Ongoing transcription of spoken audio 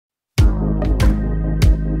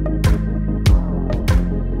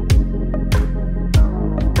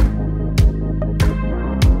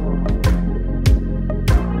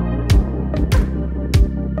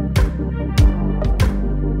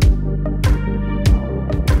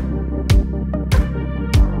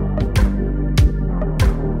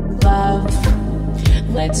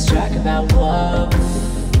Let's talk about love.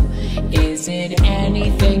 Is it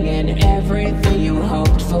anything and everything you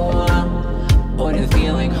hoped for? Or the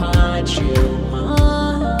feeling haunt you?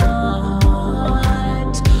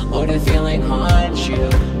 Or the feeling haunt you?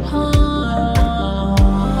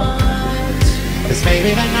 This may be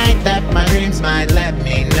the night that my dreams might let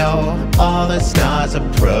me know. All the stars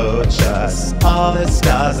approach us. All the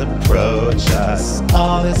stars approach us.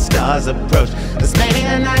 All the stars approach. This may be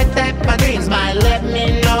the night that my dreams might let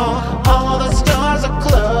me know. All the stars are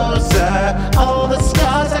closer. All the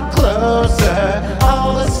stars are closer.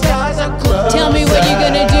 All the stars are closer. Tell me what you're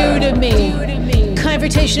gonna do to me.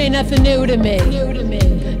 Confrontation ain't nothing new to me.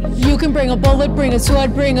 You can bring a bullet, bring a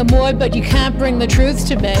sword, bring a sword, but you can't bring the truth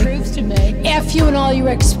to me. F you and all your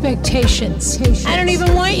expectations. I don't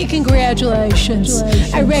even want your congratulations.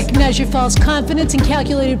 I recognize your false confidence and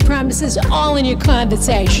calculated promises all in your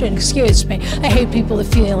conversation. Excuse me, I hate people that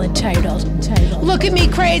feel entitled. Look at me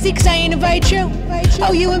crazy because I ain't invite you.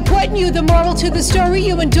 Oh, you important, you the moral to the story.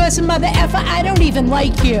 You endorse a mother effer, I don't even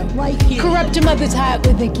like you. Corrupt a mother's heart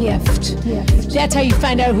with a gift. That's how you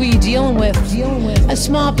find out who you're dealing with. A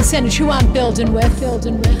small percentage who I'm building with.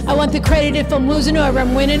 I want the credit if I'm losing or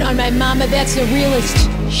I'm winning. On my mama, that's the realest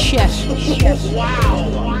shit.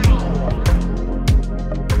 Wow.